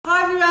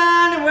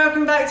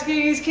back to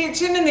Kiki's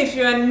Kitchen, and if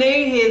you are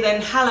new here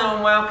then hello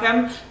and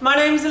welcome. My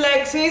name is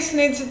Alexis,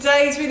 and in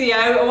today's video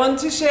I want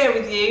to share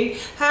with you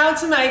how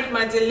to make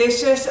my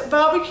delicious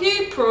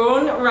barbecue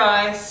prawn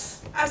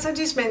rice. As I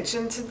just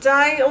mentioned,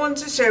 today I want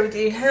to share with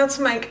you how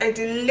to make a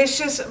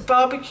delicious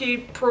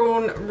barbecue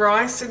prawn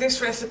rice. So this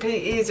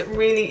recipe is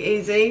really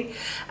easy,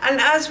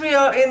 and as we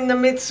are in the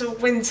midst of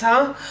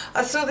winter,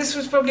 I thought this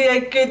was probably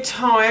a good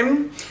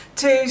time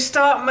to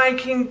start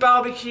making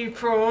barbecue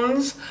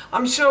prawns.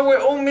 I'm sure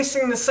we're all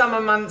missing the summer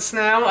months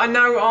now. I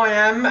know I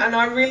am, and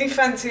I really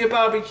fancy a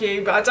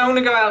barbecue, but I don't want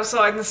to go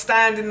outside and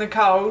stand in the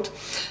cold.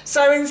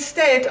 So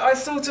instead I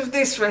thought of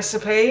this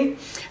recipe,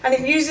 and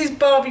it uses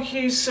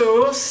barbecue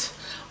sauce.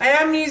 I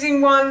am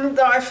using one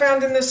that I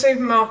found in the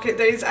supermarket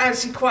that is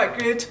actually quite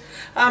good.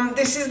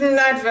 This isn't an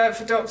advert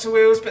for Dr.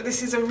 Wills, but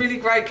this is a really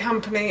great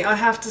company, I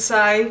have to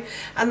say,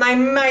 and they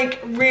make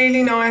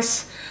really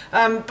nice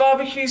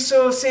barbecue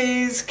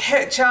sauces,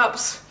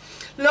 ketchups,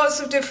 lots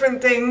of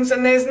different things,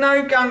 and there's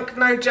no gunk,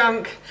 no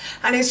junk,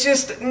 and it's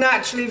just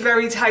naturally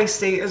very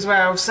tasty as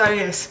well. So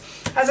yes,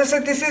 as I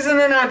said, this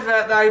isn't an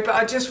advert though, but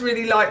I just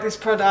really like this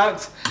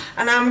product,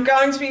 and I'm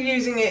going to be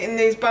using it in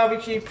these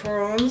barbecue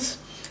prawns.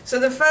 So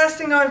the first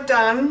thing I've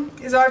done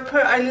is I've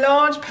put a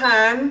large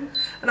pan,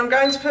 and I'm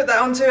going to put that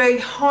onto a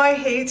high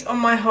heat on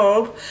my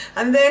hob,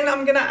 and then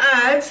I'm going to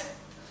add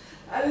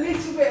a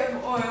little bit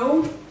of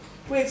oil,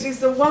 which is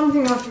the one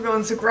thing I've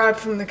forgotten to grab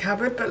from the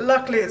cupboard, but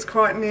luckily it's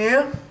quite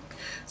near.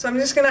 So I'm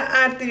just going to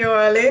add the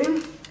oil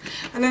in,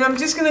 and then I'm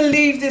just going to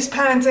leave this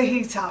pan to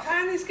heat up. The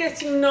pan is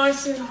getting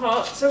nice and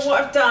hot, so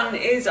what I've done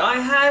is I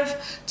have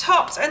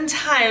topped and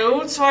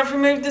tailed, so I've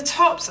removed the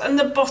tops and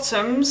the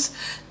bottoms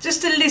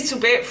just a little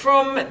bit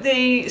from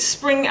the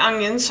spring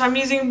onions. So I'm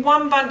using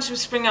one bunch of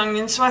spring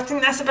onions, so I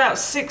think that's about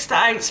 6 to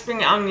 8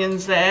 spring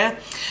onions there.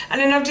 And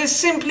then I've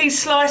just simply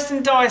sliced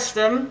and diced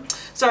them.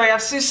 Sorry,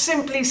 I've just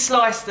simply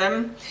sliced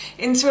them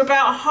into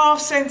about 1/2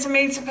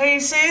 centimetre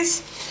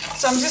pieces.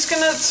 So I'm just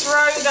going to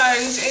throw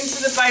those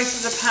into the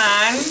base of the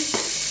pan,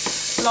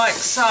 like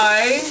so.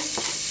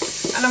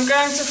 And I'm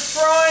going to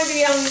fry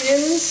the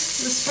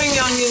onions, the spring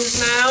onions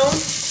now,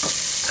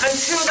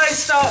 until they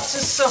start to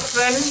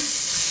soften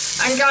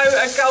and go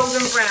a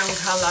golden brown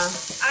colour.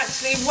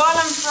 Actually, while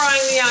I'm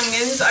frying the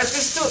onions, I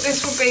just thought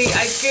this would be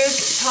a good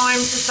time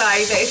to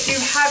say that if you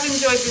have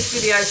enjoyed this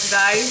video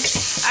today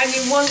and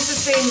you want to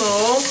see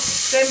more,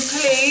 then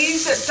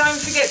please don't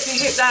forget to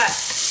hit that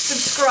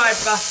subscribe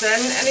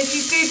button. And if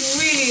you did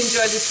really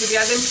enjoy this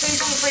video, then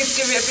please feel free to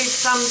give it a big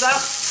thumbs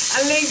up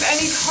and leave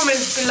any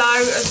comments below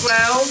as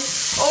well.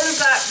 All of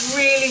that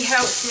really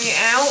helps me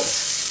out.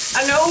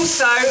 And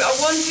also, I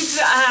wanted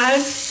to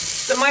add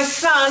that my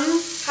son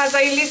has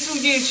a little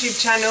YouTube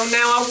channel.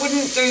 Now, I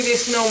wouldn't do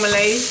this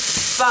normally,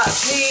 but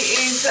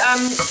he's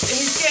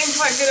getting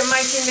quite good at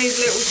making these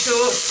little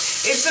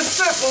shorts. It's a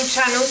football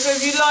channel, so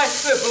if you like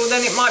football,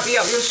 then it might be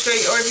up your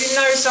street, or if you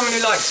know someone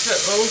who likes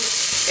football,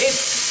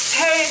 it's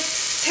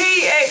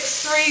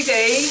TX3D,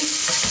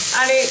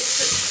 and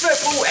it's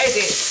football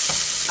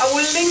edits. I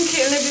will link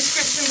it in the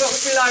description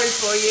box below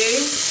for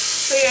you.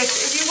 So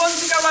yes, if you want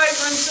to go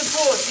over and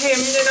support him,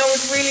 then I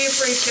would really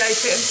appreciate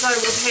it, and so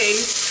would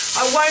he.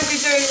 I won't be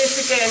doing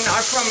this again,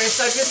 I promise.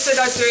 I just said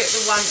I'd do it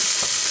the once.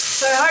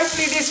 So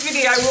hopefully this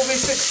video will be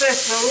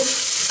successful,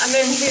 and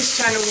then his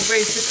channel will be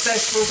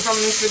successful from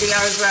this video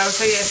as well.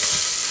 So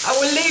yes, I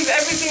will leave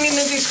everything in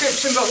the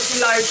description box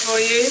below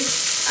for you.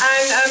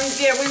 And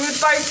yeah, we would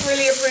both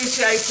really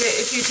appreciate it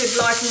if you could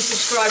like and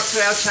subscribe to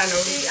our channel.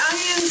 The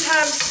onions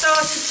have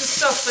started to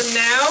soften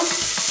now,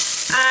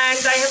 and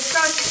they have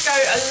started to go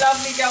a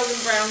lovely golden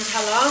brown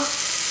colour.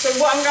 So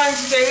what I'm going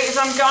to do is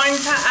I'm going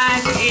to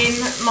add in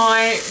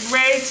my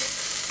red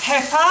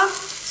pepper.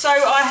 So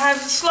I have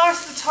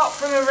sliced the top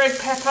from a red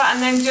pepper, and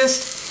then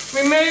just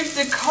removed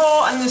the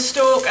core and the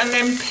stalk, and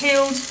then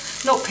sliced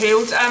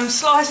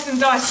and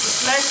diced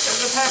the flesh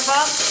of the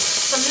pepper.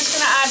 So I'm just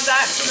going to add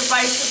that to the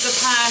base of the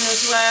pan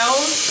as well,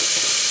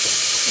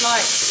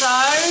 like so.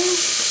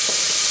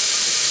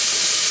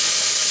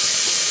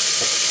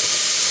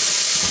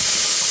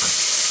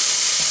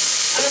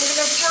 And I'm going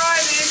to fry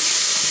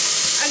this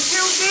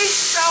until this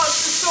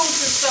starts to sort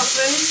of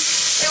soften.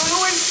 It will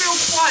always feel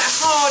quite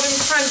hard and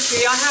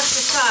crunchy, I have to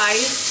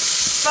say,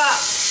 but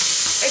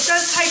it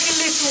does take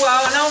a little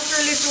while, and after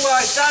a little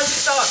while it does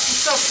start to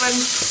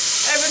soften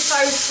ever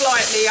so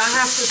slightly, I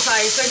have to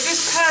say. So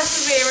just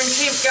persevere and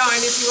keep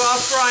going if you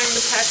are frying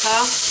the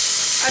pepper,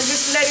 and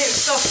just let it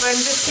soften,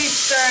 just keep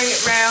stirring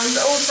it round.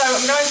 Also,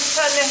 I'm going to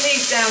turn the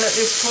heat down at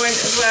this point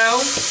as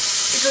well,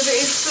 because it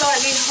is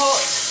slightly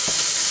hot.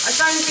 I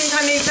don't think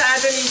I need to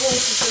add any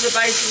water to the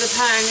base of the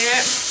pan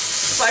yet,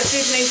 but I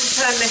did need to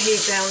turn the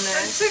heat down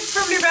there. It took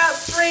probably about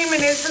 3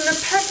 minutes, and the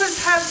peppers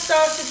have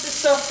started to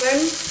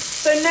soften.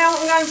 So now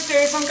what I'm going to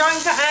do is I'm going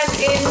to add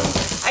in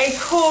a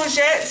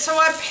courgette. So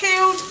I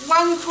peeled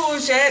one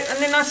courgette, and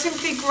then I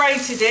simply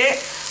grated it.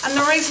 And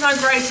the reason I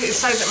grate it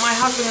is so that my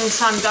husband and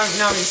son don't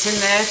know it's in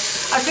there.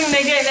 I think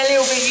they're getting a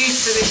little bit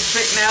used to this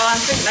trick now. I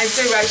think they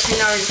do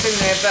actually know it's in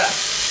there, but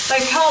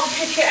they can't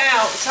pick it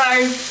out. So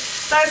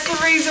That's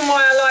the reason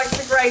why I like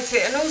to grate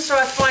it, and also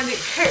I find it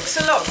cooks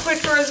a lot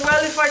quicker as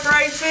well if I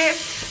grate it.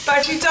 But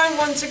if you don't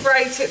want to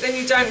grate it, then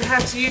you don't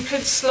have to. You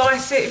could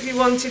slice it if you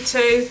wanted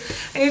to,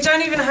 and you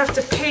don't even have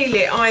to peel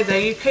it either.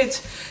 You could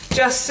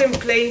just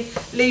simply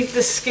leave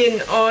the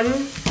skin on.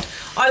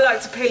 I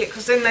like to peel it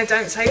because then they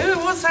don't say,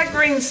 oh, what's that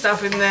green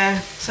stuff in there?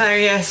 So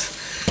yes,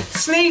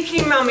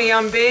 sneaky mummy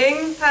I'm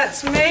being.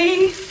 That's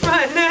me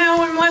right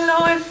now in my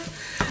life.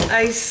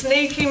 A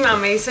sneaky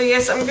mummy. So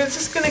yes, I'm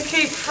just going to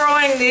keep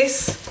frying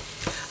this.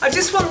 I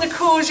just want the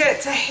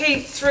courgette to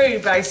heat through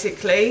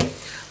basically.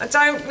 I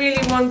don't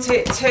really want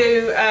it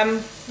to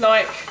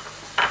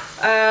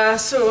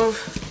sort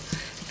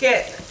of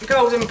get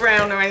golden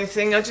brown or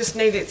anything. I just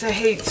need it to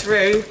heat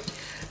through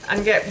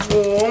and get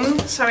warm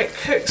so it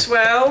cooks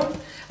well.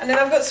 And then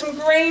I've got some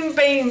green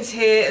beans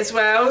here as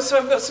well. So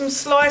I've got some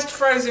sliced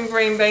frozen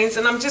green beans,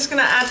 and I'm just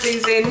going to add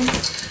these in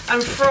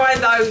and fry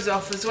those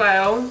off as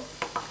well.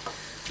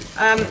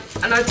 And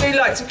I do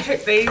like to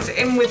cook these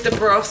in with the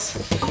broth.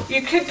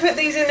 You could put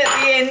these in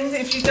at the end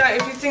if you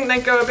think they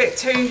go a bit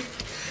too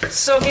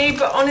soggy,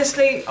 but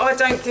honestly I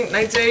don't think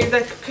they do.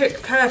 They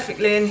cook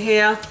perfectly in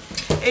here,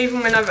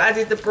 even when I've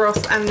added the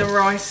broth and the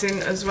rice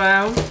in as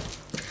well.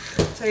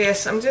 So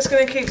yes, I'm just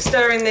going to keep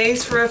stirring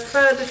these for a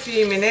further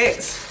few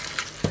minutes,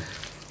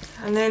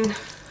 and then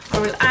I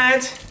will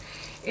add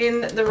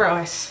in the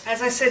rice.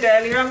 As I said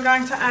earlier, I'm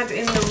going to add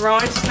in the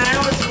rice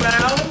now as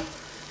well.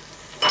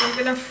 I'm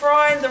going to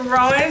fry the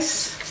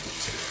rice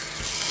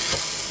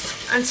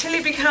until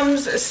it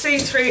becomes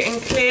see-through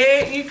and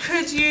clear. You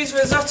could use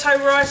risotto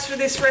rice for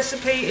this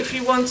recipe if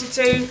you wanted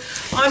to.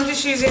 I'm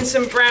just using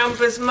some brown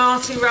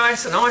basmati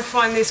rice, and I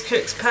find this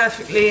cooks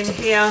perfectly in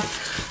here.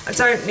 I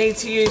don't need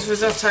to use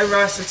risotto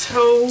rice at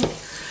all.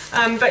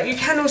 But you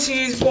can also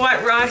use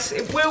white rice.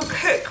 It will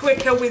cook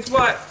quicker with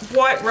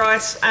white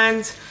rice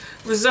and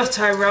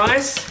risotto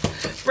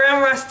rice.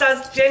 Brown rice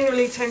does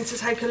generally tend to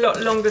take a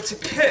lot longer to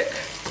cook.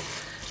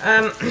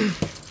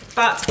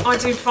 But I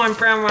do find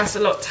brown rice a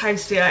lot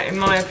tastier in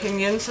my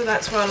opinion, so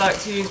that's why I like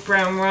to use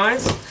brown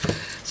rice.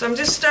 So I'm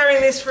just stirring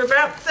this for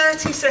about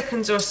 30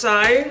 seconds or so.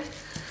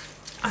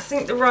 I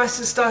think the rice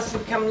has started to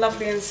become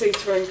lovely and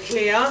see-through and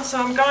clear, so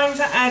I'm going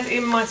to add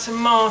in my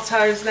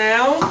tomatoes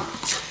now.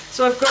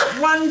 So I've got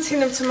 1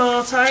 tin of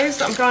tomatoes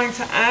that I'm going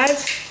to add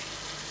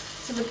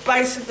to the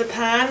base of the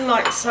pan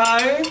like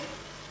so.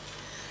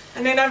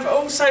 And then I've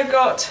also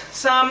got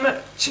some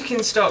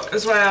chicken stock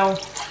as well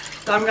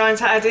that I'm going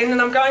to add in, and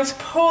I'm going to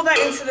pour that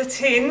into the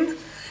tin,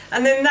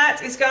 and then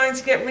that is going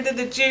to get rid of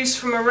the juice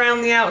from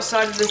around the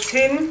outside of the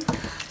tin.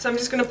 So I'm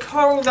just going to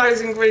pour all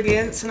those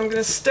ingredients and I'm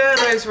going to stir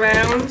those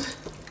round,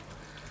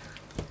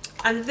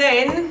 and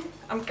then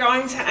I'm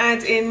going to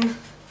add in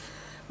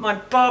my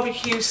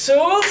barbecue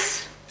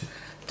sauce,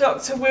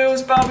 Dr.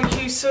 Will's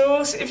barbecue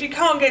sauce. If you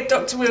can't get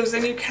Dr. Will's,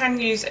 then you can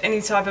use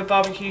any type of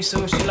barbecue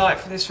sauce you like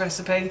for this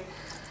recipe,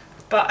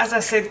 but as I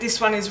said, this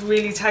one is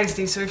really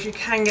tasty, so if you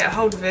can get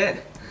hold of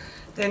it,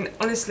 then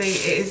honestly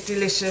it is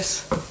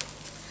delicious.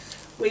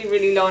 We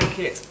really like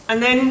it.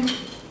 And then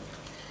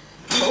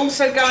I'm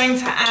also going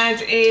to add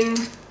in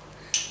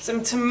some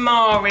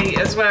tamari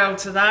as well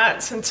to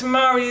that. And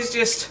tamari is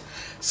just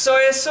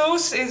soya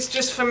sauce. It's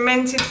just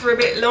fermented for a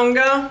bit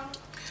longer.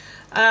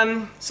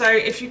 So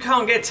if you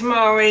can't get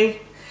tamari,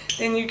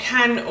 then you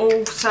can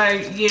also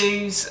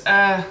use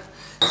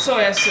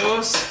soya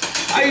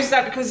sauce. I use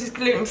that because it's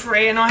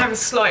gluten-free and I have a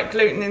slight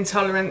gluten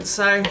intolerance,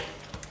 so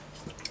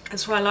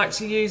that's why I like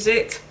to use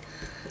it.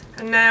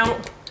 And now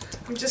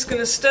I'm just going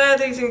to stir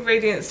these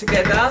ingredients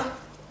together.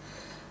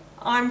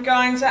 I'm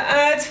going to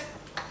add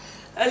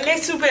a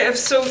little bit of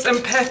salt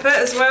and pepper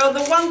as well.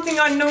 The one thing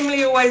I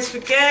normally always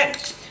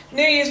forget,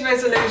 New Year's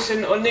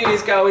resolution or New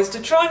Year's goal, is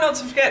to try not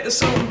to forget the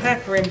salt and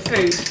pepper in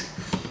food.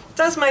 It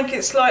does make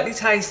it slightly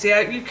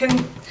tastier. You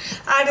can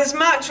add as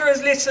much or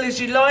as little as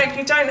you like.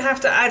 You don't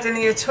have to add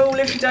any at all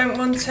if you don't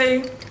want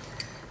to.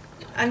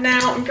 And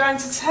now I'm going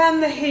to turn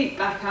the heat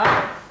back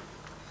up.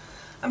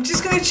 I'm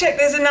just going to check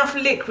there's enough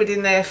liquid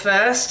in there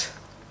first.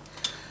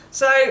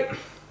 So,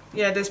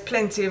 yeah, there's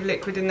plenty of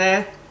liquid in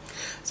there.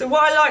 So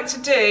what I like to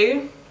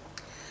do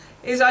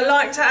is I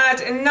like to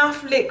add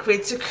enough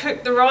liquid to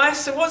cook the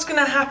rice. So what's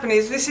going to happen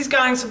is this is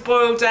going to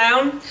boil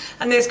down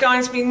and there's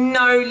going to be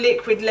no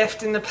liquid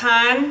left in the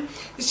pan.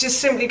 It's just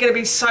simply going to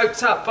be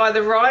soaked up by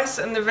the rice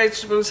and the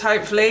vegetables,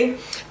 hopefully.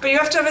 But you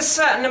have to have a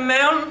certain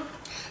amount.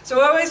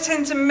 So I always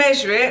tend to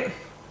measure it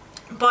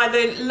by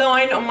the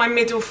line on my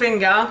middle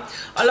finger.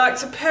 I like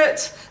to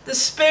put the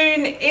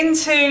spoon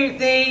into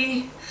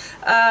the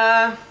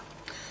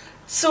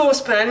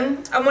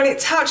saucepan, and when it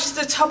touches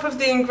the top of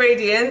the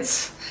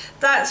ingredients,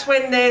 that's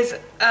when there's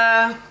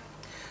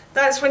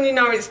that's when you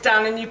know it's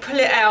done, and you pull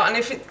it out. And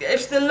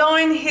if the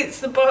line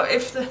hits the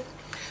bottom,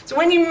 so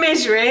when you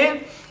measure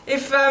it,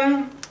 if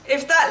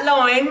that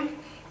line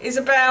is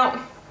about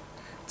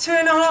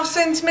 2.5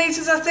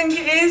 centimetres, I think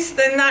it is,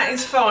 then that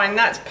is fine.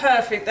 That's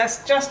perfect.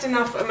 That's just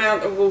enough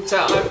amount of water.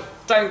 I've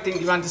don't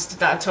think you understood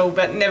that at all,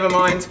 but never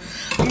mind.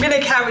 I'm going to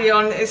carry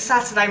on. It's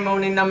Saturday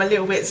morning and I'm a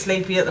little bit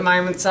sleepy at the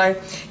moment, so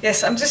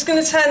yes, I'm just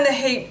going to turn the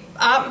heat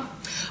up.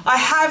 I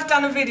have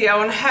done a video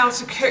on how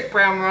to cook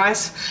brown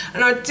rice,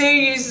 and I do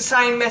use the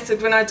same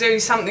method when I do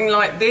something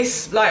like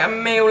this, like a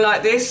meal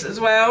like this as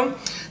well.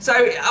 So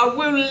I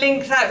will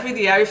link that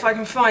video if I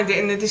can find it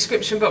in the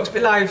description box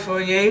below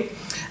for you,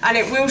 and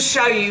it will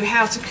show you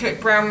how to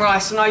cook brown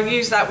rice, and I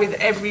use that with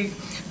every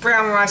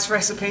brown rice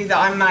recipe that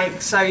I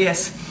make. So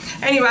yes,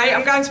 anyway,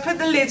 I'm going to put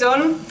the lid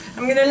on.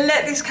 I'm going to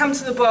let this come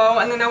to the boil,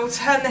 and then I will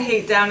turn the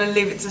heat down and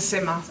leave it to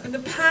simmer. So the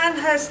pan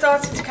has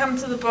started to come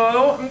to the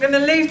boil. I'm going to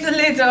leave the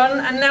lid on,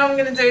 and now I'm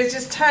going to do is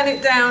just turn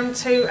it down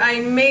to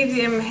a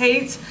medium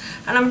heat,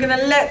 and I'm going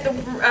to let the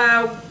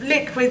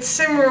liquid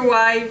simmer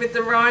away with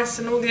the rice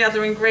and all the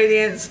other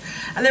ingredients,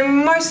 and then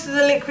when most of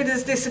the liquid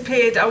has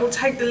disappeared, I will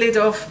take the lid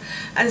off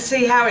and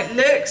see how it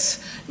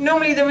looks.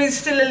 Normally there is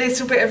still a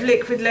little bit of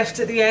liquid left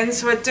at the end,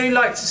 so I do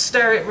like to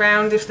stir it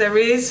round if there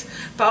is,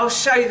 but I'll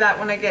show you that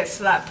when I get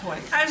to that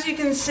point. As you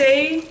can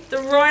see, the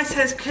rice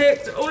has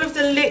cooked, all of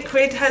the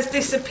liquid has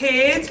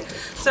disappeared,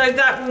 so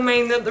that will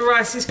mean that the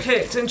rice is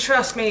cooked, and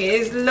trust me,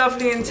 it is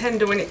lovely and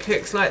tender when it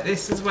cooks like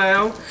this as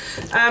well.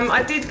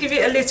 I did give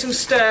it a little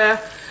stir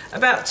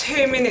about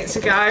 2 minutes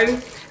ago,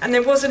 and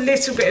there was a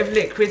little bit of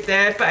liquid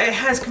there, but it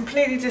has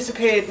completely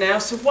disappeared now.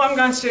 So what I'm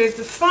going to do is,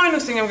 the final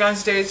thing I'm going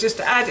to do is just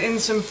add in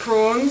some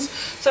prawns.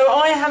 So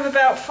I have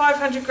about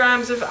 500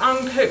 grams of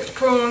uncooked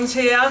prawns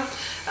here.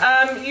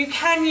 You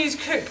can use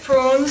cooked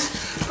prawns,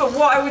 but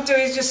what I would do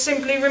is just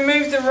simply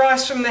remove the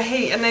rice from the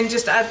heat and then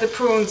just add the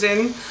prawns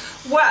in.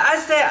 Well,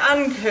 as they're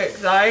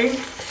uncooked though,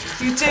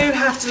 you do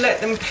have to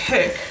let them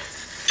cook.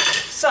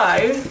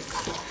 So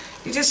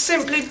you just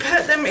simply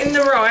put them in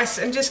the rice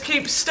and just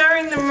keep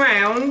stirring them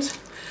round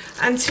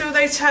until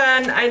they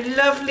turn a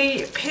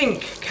lovely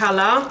pink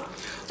colour.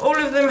 All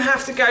of them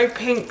have to go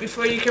pink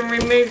before you can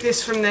remove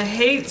this from the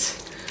heat,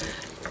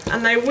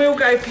 and they will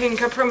go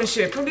pink, I promise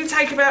you. It'll probably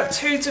take about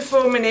 2 to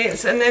 4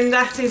 minutes, and then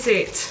that is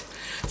it.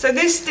 So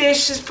this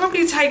dish has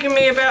probably taken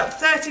me about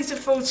 30 to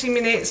 40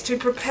 minutes to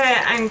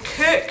prepare and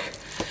cook.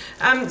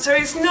 So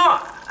it's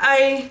not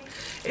a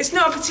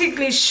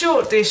particularly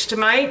short dish to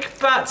make,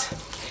 but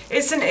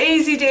it's an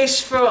easy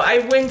dish for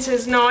a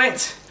winter's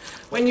night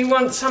when you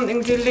want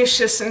something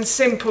delicious and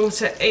simple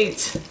to eat.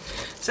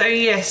 So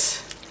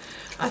yes,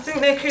 I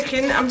think they're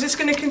cooking. I'm just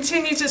going to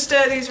continue to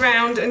stir these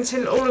round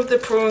until all of the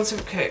prawns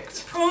have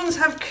cooked. Prawns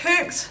have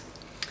cooked.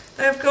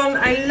 They've gone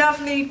a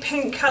lovely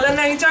pink colour.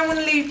 Now you don't want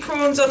to leave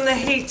prawns on the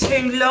heat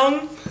too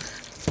long,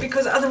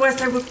 because otherwise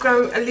they would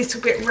go a little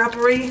bit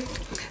rubbery.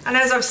 And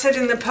as I've said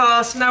in the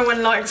past, no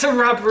one likes a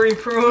rubbery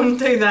prawn,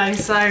 do they?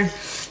 So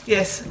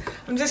yes,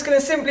 I'm just going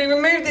to simply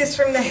remove this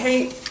from the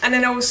heat, and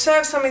then I will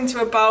serve some into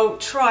a bowl,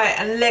 try it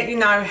and let you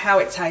know how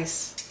it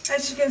tastes.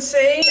 As you can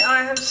see,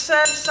 I have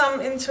served some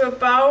into a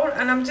bowl,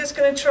 and I'm just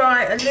going to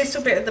try a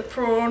little bit of the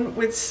prawn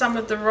with some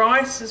of the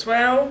rice as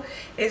well.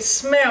 It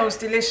smells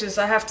delicious,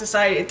 I have to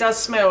say. It does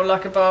smell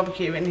like a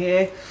barbecue in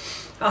here.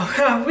 Oh,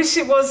 I wish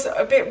it was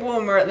a bit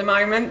warmer at the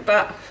moment,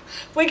 but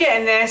we're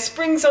getting there.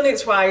 Spring's on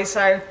its way,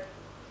 so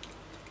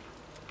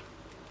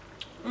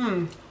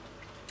oh,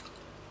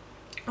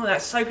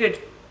 that's so good.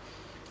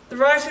 The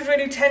rice is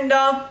really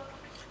tender.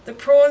 The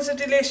prawns are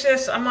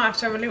delicious. I might have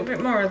to have a little bit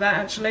more of that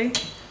actually.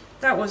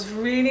 That was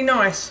really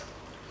nice.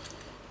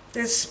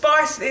 There's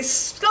spice. It's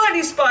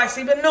slightly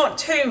spicy, but not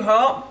too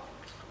hot.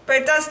 But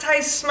it does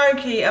taste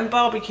smoky and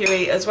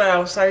barbecue-y as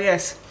well. So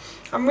yes,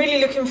 I'm really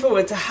looking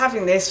forward to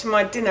having this for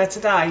my dinner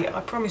today.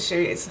 I promise you,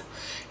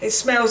 it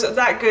smells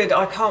that good,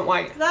 I can't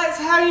wait. That's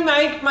how you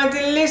make my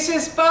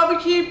delicious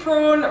barbecue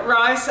prawn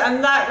rice,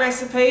 and that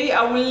recipe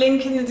I will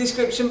link in the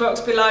description box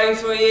below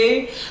for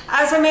you.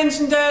 As I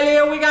mentioned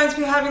earlier, we're going to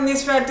be having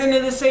this for our dinner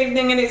this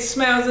evening, and it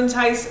smells and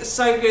tastes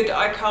so good,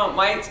 I can't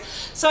wait.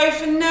 So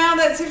for now,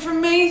 that's it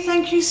from me.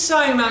 Thank you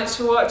so much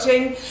for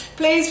watching.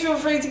 Please feel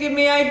free to give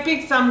me a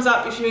big thumbs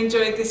up if you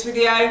enjoyed this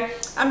video,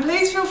 and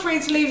please feel free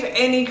to leave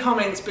any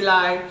comments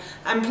below.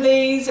 And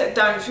please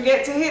don't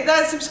forget to hit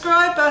that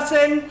subscribe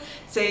button.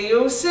 See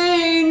you all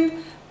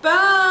soon.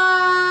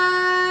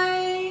 Bye.